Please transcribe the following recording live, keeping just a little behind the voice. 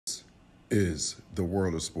is the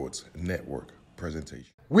World of Sports Network presentation.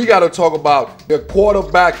 We got to talk about the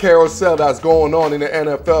quarterback carousel that's going on in the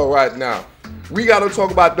NFL right now. We got to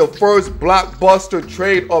talk about the first blockbuster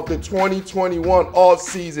trade of the 2021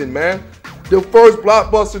 offseason, man. The first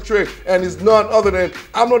blockbuster trade, and it's none other than,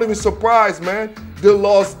 I'm not even surprised, man. The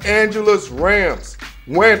Los Angeles Rams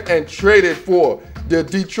went and traded for the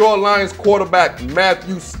Detroit Lions quarterback,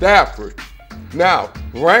 Matthew Stafford. Now,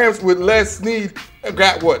 Rams with less need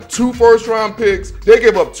got what? 2 first-round picks. They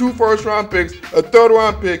gave up 2 first-round picks, a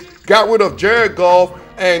third-round pick, got rid of Jared Goff,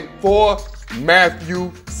 and for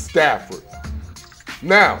Matthew Stafford.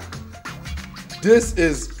 Now, this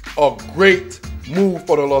is a great move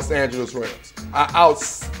for the Los Angeles Rams. An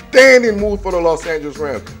outstanding move for the Los Angeles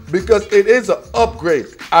Rams because it is an upgrade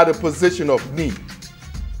at a position of need.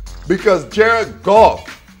 Because Jared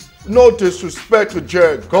Goff, no disrespect to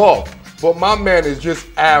Jared Goff, but my man is just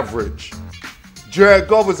average. Jared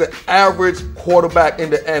Goff is an average quarterback in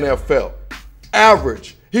the NFL.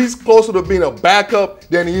 Average. He's closer to being a backup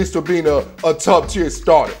than he is to being a top-tier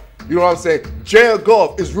starter. You know what I'm saying? Jared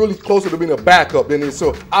Goff is really closer to being a backup than he is,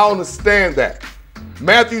 so I understand that.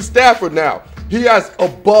 Matthew Stafford now, he has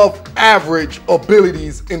above average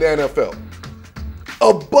abilities in the NFL.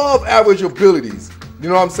 Above average abilities. You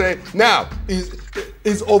know what I'm saying? Now,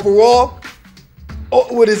 his overall,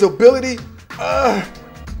 with his ability,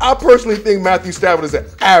 I personally think Matthew Stafford is an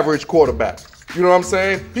average quarterback. You know what I'm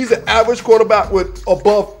saying? He's an average quarterback with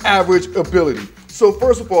above average ability. So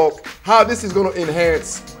first of all, how this is going to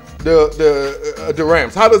enhance the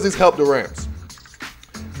Rams? How does this help the Rams?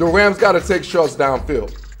 The Rams got to take shots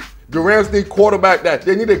downfield. The Rams need quarterback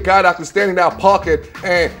they need a guy that can stand in that pocket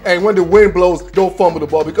and when the wind blows, don't fumble the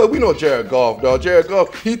ball. Because we know Jared Goff, dog. Jared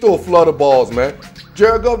Goff, he throw a flood of balls, man.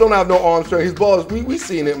 Jared Goff don't have no arm strength. His balls, we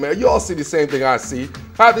seen it, man. You all see the same thing I see.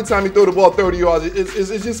 Half the time he throw the ball 30 yards,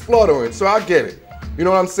 it's just fluttering. So I get it. You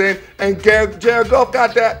know what I'm saying? And Jared Goff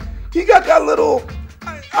got that. He got that little.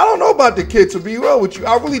 I don't know about the kid, to be real with you.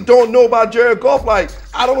 I really don't know about Jared Goff. Like,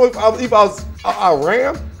 I don't know if I was a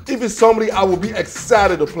Ram. If it's somebody I would be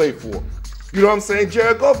excited to play for. You know what I'm saying?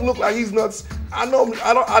 Jared Goff look like he's nuts. I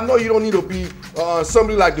know you don't need to be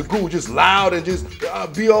somebody like the Guru, just loud and just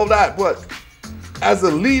be all that. But as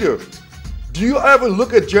a leader, do you ever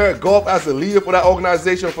look at Jared Goff as a leader for that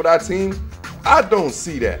organization, for that team? I don't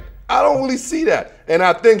see that. I don't really see that. And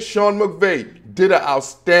I think Sean McVay did an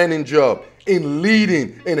outstanding job in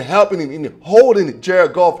leading, in helping, in holding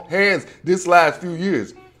Jared Goff's hands this last few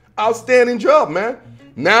years. Outstanding job, man.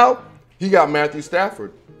 Now, he got Matthew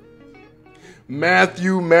Stafford.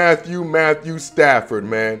 Matthew Stafford,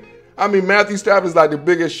 man. I mean, Matthew Stafford is like the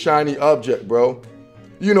biggest shiny object, bro.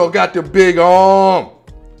 You know, got the big arm.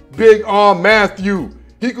 Big arm Matthew.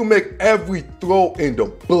 He can make every throw in the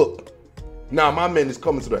book. Now, my man is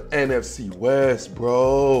coming to the NFC West,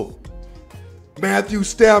 bro. Matthew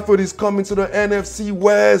Stafford is coming to the NFC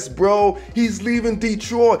West, bro. He's leaving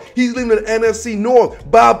Detroit. He's leaving the NFC North.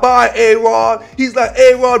 Bye-bye, A-Rod. He's like,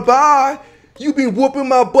 A-Rod, bye. You've been whooping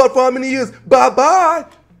my butt for how many years? Bye-bye.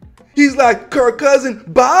 He's like, Kirk Cousins,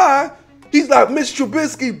 bye. He's like, Mitch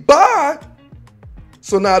Trubisky, bye.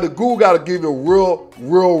 So now the Guru got to give you a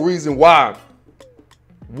real reason why.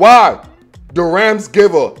 Why? The Rams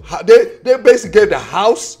they basically gave the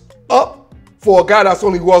house up for a guy that's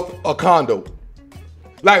only worth a condo.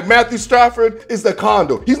 Like Matthew Stafford is a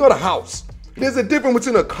condo. He's not a house. There's a difference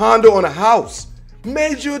between a condo and a house.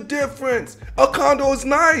 Major difference. A condo is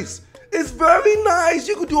nice. It's very nice.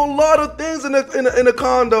 You could do a lot of things in a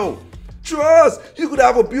condo. Trust. You could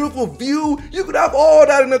have a beautiful view. You could have all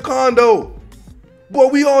that in a condo.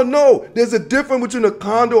 But we all know there's a difference between a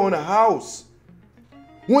condo and a house.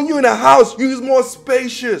 When you're in a house, you're more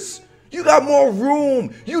spacious. You got more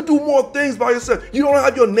room. You do more things by yourself. You don't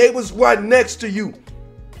have your neighbors right next to you.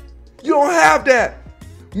 You don't have that.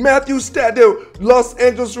 Matthew Stafford, the Los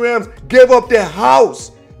Angeles Rams gave up their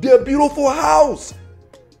house, their beautiful house.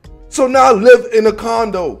 So now live in a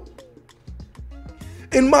condo.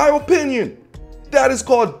 In my opinion, that is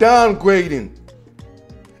called downgrading.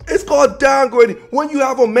 It's called downgrading. When you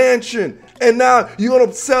have a mansion and now you're going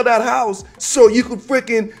to sell that house so you can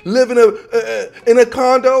freaking live in a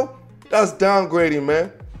condo, that's downgrading,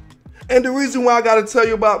 man. And the reason why I got to tell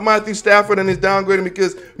you about Matthew Stafford and his downgrading,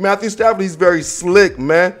 because Matthew Stafford, he's very slick,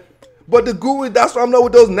 man. But the Guru, that's why I'm not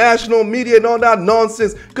with those national media and all that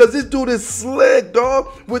nonsense, because this dude is slick, dog.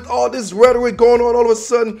 With all this rhetoric going on all of a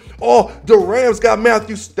sudden, oh, the Rams got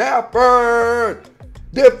Matthew Stafford.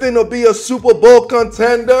 They're finna be a Super Bowl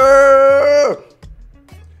contender.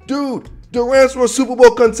 Dude, the Rams were a Super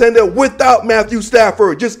Bowl contender without Matthew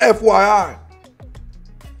Stafford, just FYI.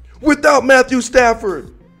 Without Matthew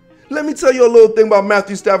Stafford. Let me tell you a little thing about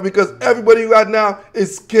Matthew Stafford, because everybody right now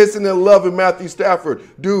is kissing and loving Matthew Stafford.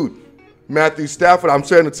 Dude, Matthew Stafford, I'm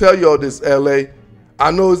trying to tell you all this, LA.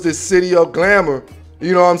 I know it's this city of glamour.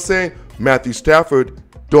 You know what I'm saying? Matthew Stafford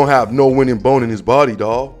don't have no winning bone in his body,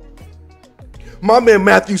 dawg. My man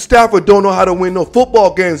Matthew Stafford don't know how to win no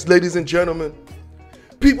football games, ladies and gentlemen.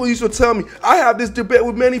 People used to tell me, I have this debate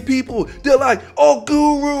with many people. They're like, oh,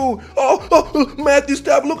 Guru, Matthew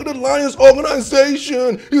Stafford, look at the Lions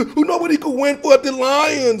organization. Nobody could win for the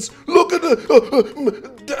Lions. Look at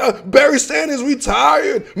the Barry Sanders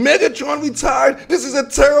retired. Megatron retired. This is a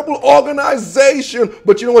terrible organization.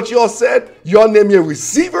 But you know what y'all said? Y'all named me a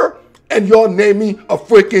receiver and y'all named me a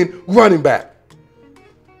freaking running back.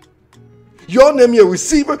 Y'all name me a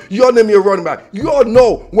receiver, y'all name me a running back. Y'all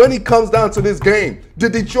know when it comes down to this game, the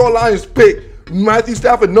Detroit Lions pick Matthew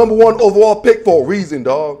Stafford #1 overall pick for a reason,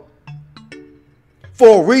 dog.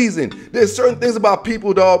 For a reason. There's certain things about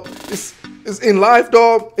people, dog. It's in life,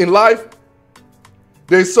 dog. In life,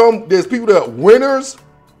 there's people that are winners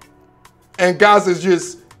and guys that's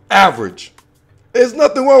just average. There's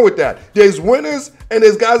nothing wrong with that. There's winners and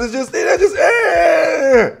there's guys that they're just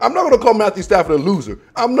I'm not going to call Matthew Stafford a loser.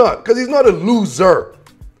 I'm not, because he's not a loser.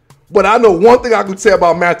 But I know one thing I could say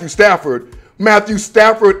about Matthew Stafford. Matthew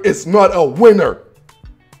Stafford is not a winner.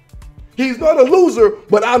 He's not a loser,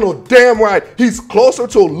 but I know damn right he's closer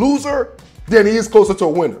to a loser than he is closer to a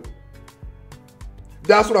winner.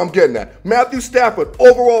 That's what I'm getting at. Matthew Stafford,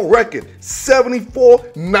 overall record,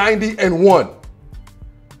 74-90-1.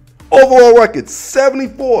 Overall record,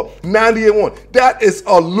 74-90-1. That is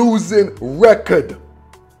a losing record.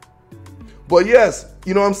 But yes,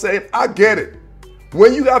 you know what I'm saying? I get it.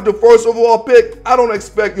 When you have the first overall pick, I don't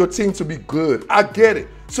expect your team to be good. I get it.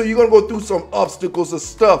 So you're going to go through some obstacles and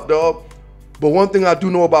stuff, dog. But one thing I do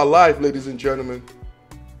know about life, ladies and gentlemen.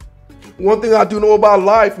 One thing I do know about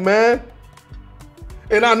life, man.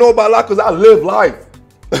 And I know about life because I live life.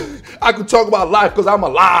 I could talk about life because I'm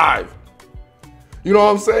alive. You know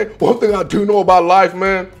what I'm saying? One thing I do know about life,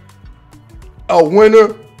 man, a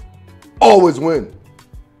winner always wins.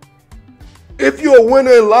 If you're a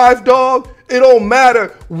winner in life, dog, it don't matter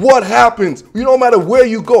what happens. It don't matter where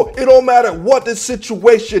you go. It don't matter what the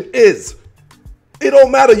situation is. It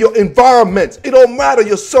don't matter your environment. It don't matter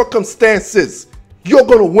your circumstances. You're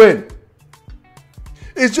going to win.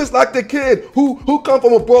 It's just like the kid who come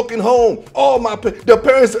from a broken home. Their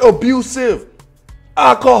parents are abusive,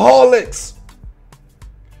 alcoholics.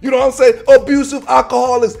 You know what I'm saying? Abusive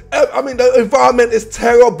alcoholics. I mean, the environment is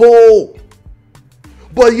terrible.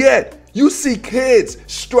 But yet, you see kids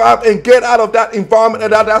strive and get out of that environment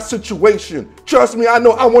and out of that situation. Trust me, I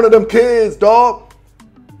know I'm one of them kids, dog.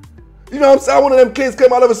 You know what I'm saying? One of them kids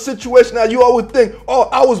came out of a situation that you always think, oh,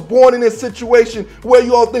 I was born in a situation where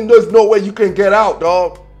you all think there's no way you can get out,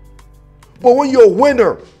 dog. But when you're a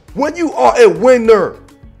winner, when you are a winner,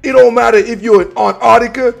 it don't matter if you're in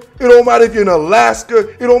Antarctica. It don't matter if you're in Alaska.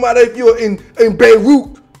 It don't matter if you're in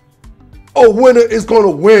Beirut. A winner is going to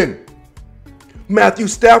win. Matthew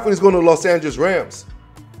Stafford is going to Los Angeles Rams.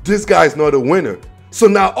 This guy's not a winner. So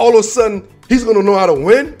now all of a sudden, he's going to know how to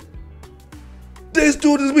win? This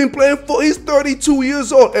dude has been playing he's 32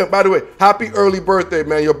 years old. And by the way, happy early birthday,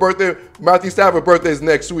 man. Your birthday, Matthew Stafford's birthday is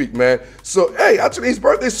next week, man. So, hey, actually, his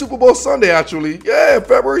birthday is Super Bowl Sunday, actually. Yeah,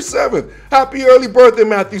 February 7th. Happy early birthday,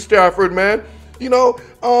 Matthew Stafford, man. You know,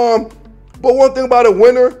 but one thing about a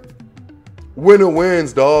winner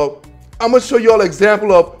wins, dog. I'm going to show you all an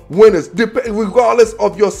example of winners, regardless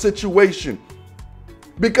of your situation.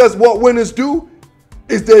 Because what winners do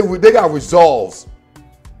is they got resolves.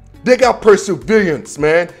 They got perseverance,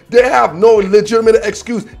 man. They have no legitimate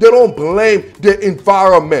excuse. They don't blame the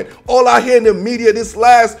environment. All I hear in the media this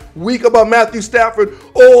last week about Matthew Stafford,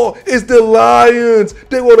 oh, it's the Lions.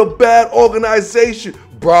 They were a bad organization.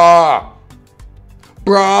 Bruh.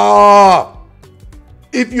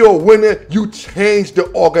 If you're a winner, you change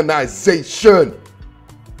the organization.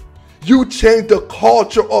 You change the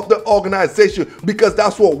culture of the organization because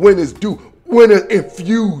that's what winners do. Winners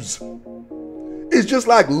infuse. It's just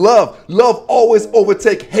like love. Love always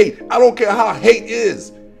overtakes hate. I don't care how hate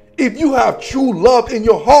is. If you have true love in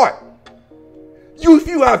your heart, if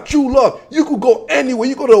you have true love, you could go anywhere.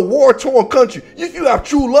 You go to a war-torn country. If you have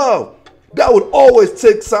true love, that would always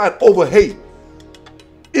take side over hate.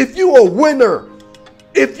 If you are a winner,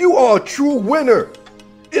 if you are a true winner,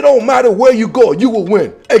 it don't matter where you go, you will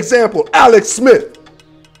win. Example, Alex Smith.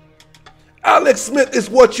 Alex Smith is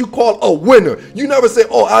what you call a winner. You never say,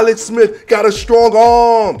 oh, Alex Smith got a strong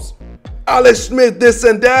arms. Alex Smith this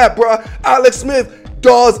and that, bro. Alex Smith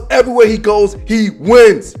does everywhere he goes, he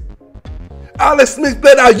wins. Alex Smith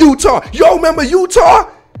played at Utah. Yo, remember Utah?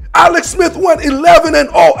 Alex Smith went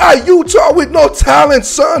 11-0 at Utah with no talent,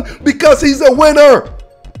 son, because he's a winner.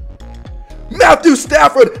 Matthew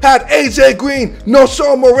Stafford had AJ Green, no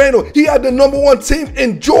Sean Moreno. He had the #1 team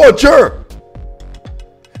in Georgia.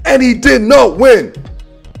 And he did not win.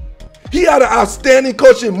 He had an outstanding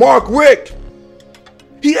coach in Mark Richt.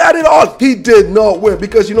 He had it all. He did not win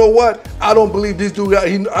because you know what? I don't believe this dude.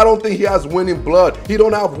 I don't think he has winning blood. He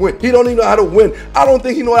don't have win. He don't even know how to win. I don't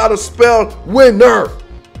think he knows how to spell winner.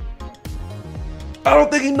 I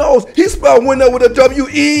don't think he knows. He spelled winner with a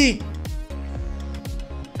W-E.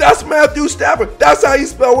 That's Matthew Stafford. That's how he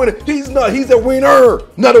spelled winner. He's not. He's a winner,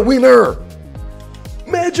 not a winner.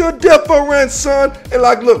 Major difference, son. And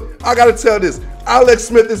like, look, I gotta tell this. Alex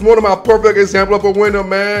Smith is one of my perfect examples of a winner,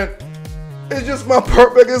 man. It's just my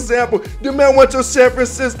perfect example. The man went to San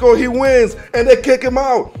Francisco, he wins, and they kick him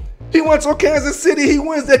out. He went to Kansas City, he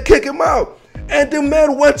wins, they kick him out. And the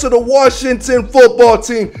man went to the Washington football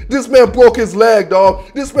team. This man broke his leg,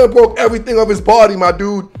 dog. This man broke everything of his body, my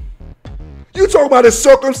dude. You talk about his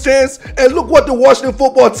circumstance, and look what the Washington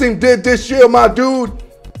football team did this year, my dude.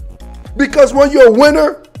 Because when you're a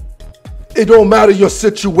winner, it don't matter your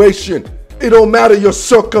situation. It don't matter your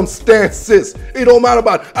circumstances. It don't matter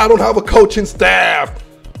about, I don't have a coaching staff.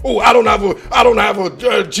 Oh, I don't have a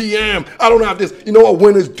GM. I don't have this. You know what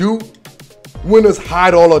winners do? Winners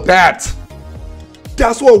hide all of that.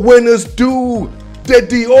 That's what winners do. They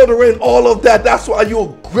deodorant all of that. That's why you're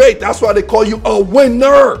great. That's why they call you a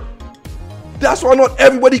winner. That's why not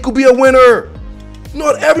everybody could be a winner.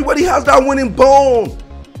 Not everybody has that winning bone.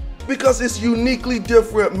 Because it's uniquely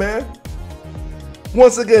different, man.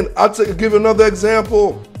 Once again, I'll give another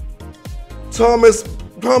example. Thomas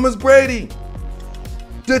Brady.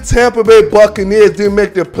 The Tampa Bay Buccaneers didn't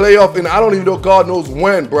make the playoff, and I don't even know God knows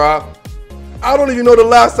when, bruh. I don't even know the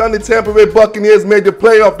last time the Tampa Bay Buccaneers made the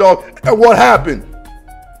playoff, dog. And what happened?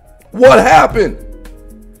 What happened?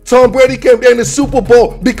 Tom Brady came there in the Super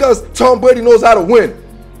Bowl because Tom Brady knows how to win.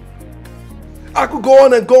 I could go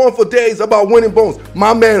on and go on for days about winning bones.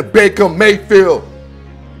 My man Baker Mayfield.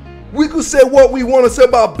 We could say what we want to say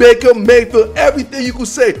about Baker Mayfield, everything you could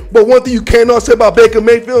say. But one thing you cannot say about Baker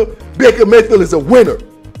Mayfield is a winner.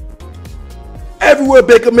 Everywhere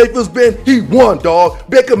Baker Mayfield's been, he won, dog.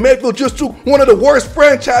 Baker Mayfield just took one of the worst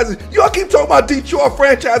franchises. Y'all keep talking about Detroit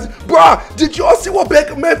franchises. Bruh, did y'all see what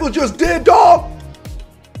Baker Mayfield just did, dog?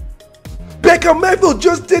 Baker Mayfield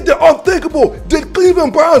just did the unthinkable. The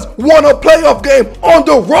Cleveland Browns won a playoff game on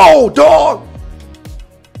the road, dog.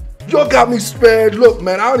 Y'all got me spared. Look,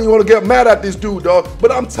 man, I don't even want to get mad at this dude, dog.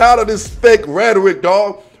 But I'm tired of this fake rhetoric,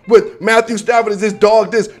 dog. With Matthew Stafford is this dog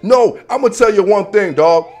this. No, I'm going to tell you one thing,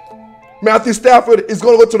 dog. Matthew Stafford is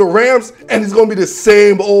going to go to the Rams, and he's going to be the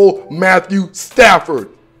same old Matthew Stafford.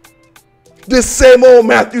 This same old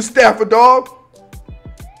Matthew Stafford, dog.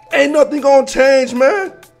 Ain't nothing going to change,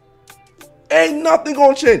 man. Ain't nothing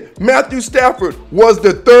going to change. Matthew Stafford was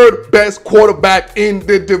the third best quarterback in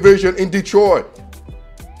the division in Detroit.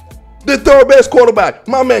 The third best quarterback.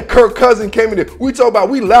 My man Kirk Cousins came in there. We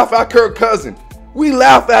laugh at Kirk Cousins. We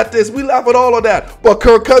laugh at this. We laugh at all of that. But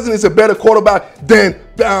Kirk Cousins is a better quarterback than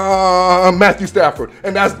Matthew Stafford.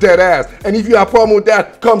 And that's dead ass. And if you have a problem with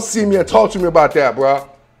that, come see me and talk to me about that, bro.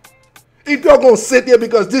 If y'all going to sit there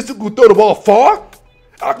because this dude could throw the ball far,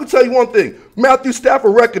 I can tell you one thing. Matthew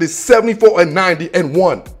Stafford's record is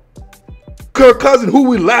 74-90-1. Kirk Cousins, who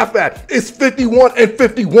we laugh at, is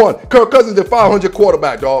 51-51. Kirk Cousins is a 500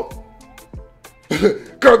 quarterback, dog.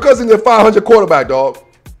 Kirk Cousins is a 500 quarterback, dog.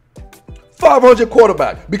 500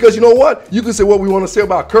 quarterback. Because you know what? You can say what we want to say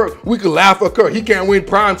about Kirk. We can laugh at Kirk. He can't win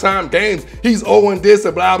primetime games. He's 0 this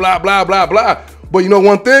and blah, blah, blah, blah, blah. But you know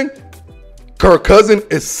one thing? Kirk Cousins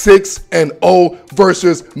is 6-0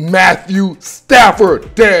 versus Matthew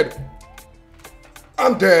Stafford. Dead.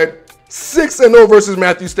 I'm dead. 6-0 versus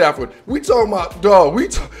Matthew Stafford. We talking about, dog, we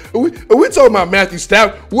talking about Matthew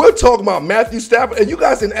Stafford. We're talking about Matthew Stafford. And you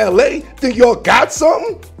guys in LA think y'all got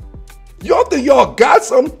something? Y'all think y'all got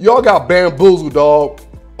something? Y'all got bamboozled, dog.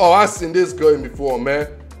 Oh, I seen this game before, man.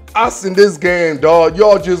 I seen this game, dog.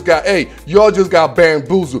 Y'all just got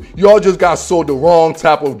bamboozled. Y'all just got sold the wrong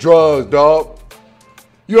type of drugs, dog.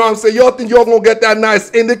 You know what I'm saying? Y'all think y'all gonna get that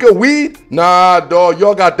nice indica weed? Nah, dog.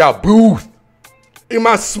 Y'all got that booth. It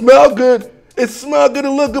might smell good. It smell good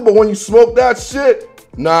and look good, but when you smoke that shit,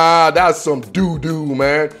 nah, that's some doo-doo,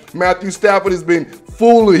 man. Matthew Stafford has been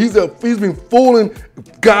fooling. He's been fooling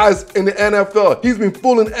guys in the NFL. He's been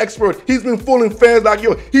fooling experts. He's been fooling fans like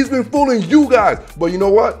you. He's been fooling you guys. But you know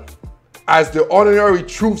what? As the ordinary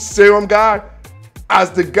truth serum guy, as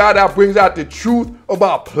the guy that brings out the truth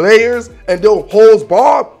about players and don't holds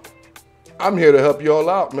barred, I'm here to help y'all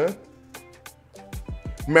out, man.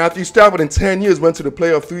 Matthew Stafford in 10 years went to the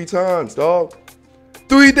playoff 3 times, dog.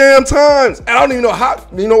 3 damn times. And I don't even know how.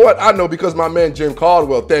 You know what? I know because my man Jim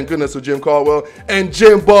Caldwell, thank goodness for Jim Caldwell, and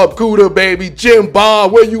Jim Bob Cooter, baby. Jim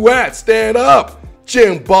Bob, where you at? Stand up.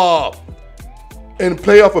 Jim Bob. In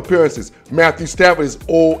playoff appearances, Matthew Stafford is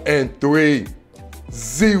 0-3.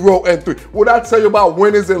 0-3. What I tell you about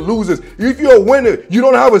winners and losers, if you're a winner, you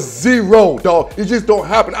don't have a 0, dog. It just don't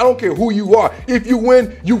happen. I don't care who you are. If you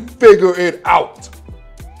win, you figure it out.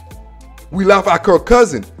 We laugh at Kirk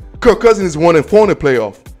Cousins. Kirk Cousins is 1-4 in the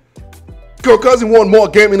playoff. Kirk Cousins won more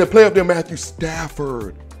games in the playoff than Matthew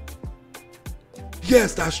Stafford.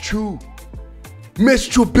 Yes, that's true.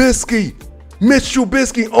 Mitch Trubisky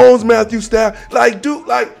owns Matthew Stafford. Like, dude,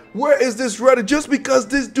 like, where is this ready? Just because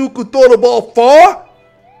this dude could throw the ball far?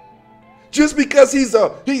 Just because he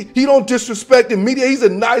don't disrespect the media. He's a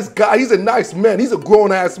nice guy. He's a nice man. He's a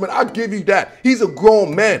grown-ass man. I'll give you that. He's a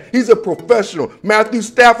grown man. He's a professional. Matthew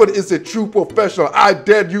Stafford is a true professional. I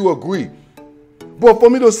dare you agree. But for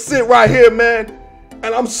me to sit right here, man,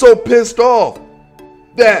 and I'm so pissed off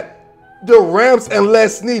that the Rams and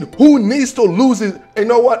Les Snead, who needs to lose it, you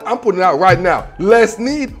know what? I'm putting it out right now. Les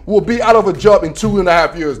Snead will be out of a job in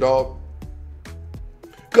 2.5 years, dog.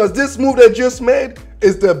 Because this move they just made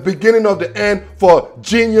is the beginning of the end for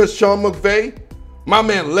genius Sean McVay. My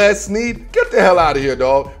man Les Snead, get the hell out of here,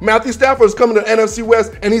 dog. Matthew Stafford is coming to the NFC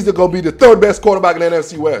West, and he's going to be the 3rd best quarterback in the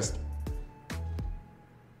NFC West.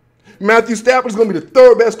 Matthew Stafford is going to be the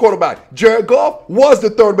 3rd best quarterback. Jared Goff was the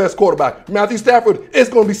 3rd best quarterback. Matthew Stafford is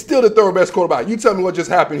going to be still the 3rd best quarterback. You tell me what just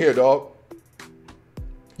happened here, dog.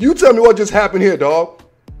 You tell me what just happened here, dog.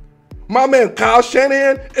 My man Kyle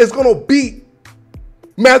Shanahan is going to beat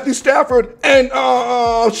Matthew Stafford and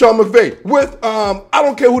Sean McVay with I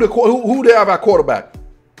don't care who they have at quarterback.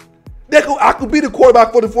 I could be the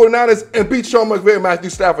quarterback for the 49ers and beat Sean McVay and Matthew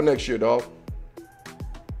Stafford next year, dog.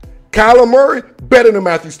 Kyler Murray better than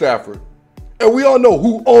Matthew Stafford. And we all know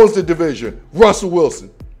who owns the division. Russell Wilson.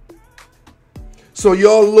 So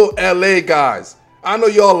y'all little LA guys, I know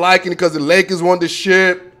y'all liking it because the Lakers won the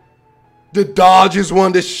ship. The Dodgers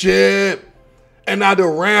won the ship. And now the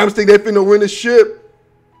Rams think they finna win the ship.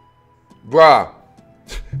 Bruh,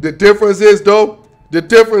 the difference is, though, LA.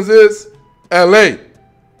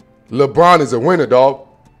 LeBron is a winner, dog.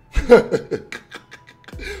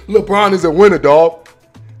 LeBron is a winner, dog.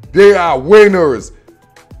 They are winners.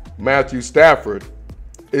 Matthew Stafford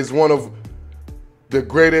is one of the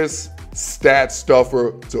greatest stat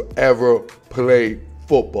stuffer to ever play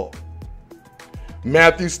football.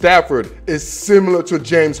 Matthew Stafford is similar to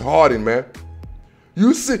James Harden, man.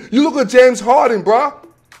 You look at James Harden, bruh.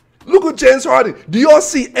 Look at James Harden. Do y'all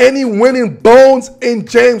see any winning bones in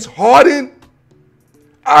James Harden?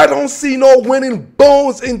 I don't see no winning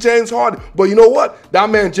bones in James Harden. But you know what? That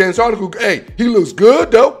man James Harden, hey, he looks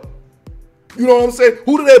good though. You know what I'm saying?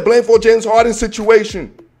 Who do they blame for James Harden's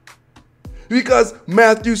situation? Because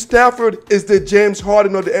Matthew Stafford is the James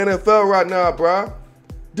Harden of the NFL right now, bruh.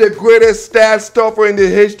 The greatest stat stuffer in the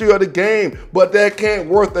history of the game. But that can't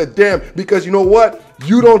worth a damn. Because you know what?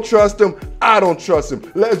 You don't trust him. I don't trust him.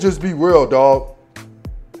 Let's just be real, dog.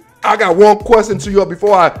 I got one question to you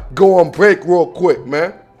before I go on break real quick,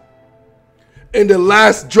 man. In the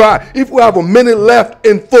last drive, if we have a minute left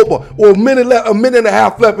in football, or a minute and a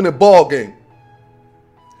half left in the ball game,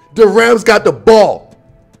 the Rams got the ball,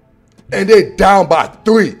 and they're down by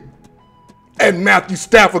 3, and Matthew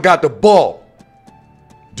Stafford got the ball.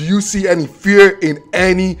 Do you see any fear in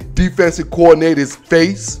any defensive coordinator's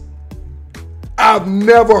face? I've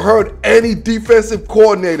never heard any defensive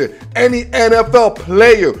coordinator, any NFL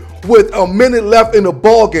player with a minute left in the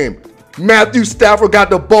ball game. Matthew Stafford got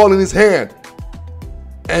the ball in his hand,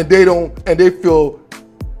 and they feel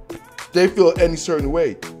any certain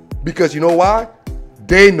way, because you know why?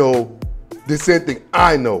 They know the same thing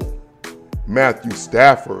I know. Matthew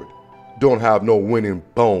Stafford don't have no winning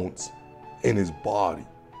bones in his body.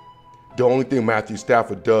 The only thing Matthew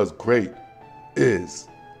Stafford does great is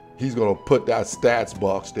he's going to put that stats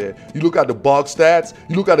box there. You look at the box stats,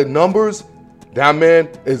 you look at the numbers, that man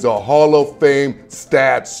is a Hall of Fame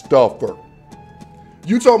stat stuffer.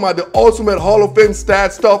 You talking about the ultimate Hall of Fame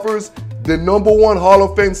stat stuffers? The #1 Hall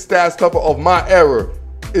of Fame stat stuffer of my era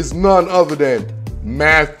is none other than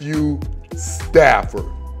Matthew Stafford.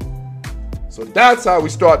 So that's how we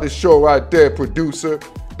start this show right there, producer.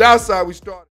 That's how we start.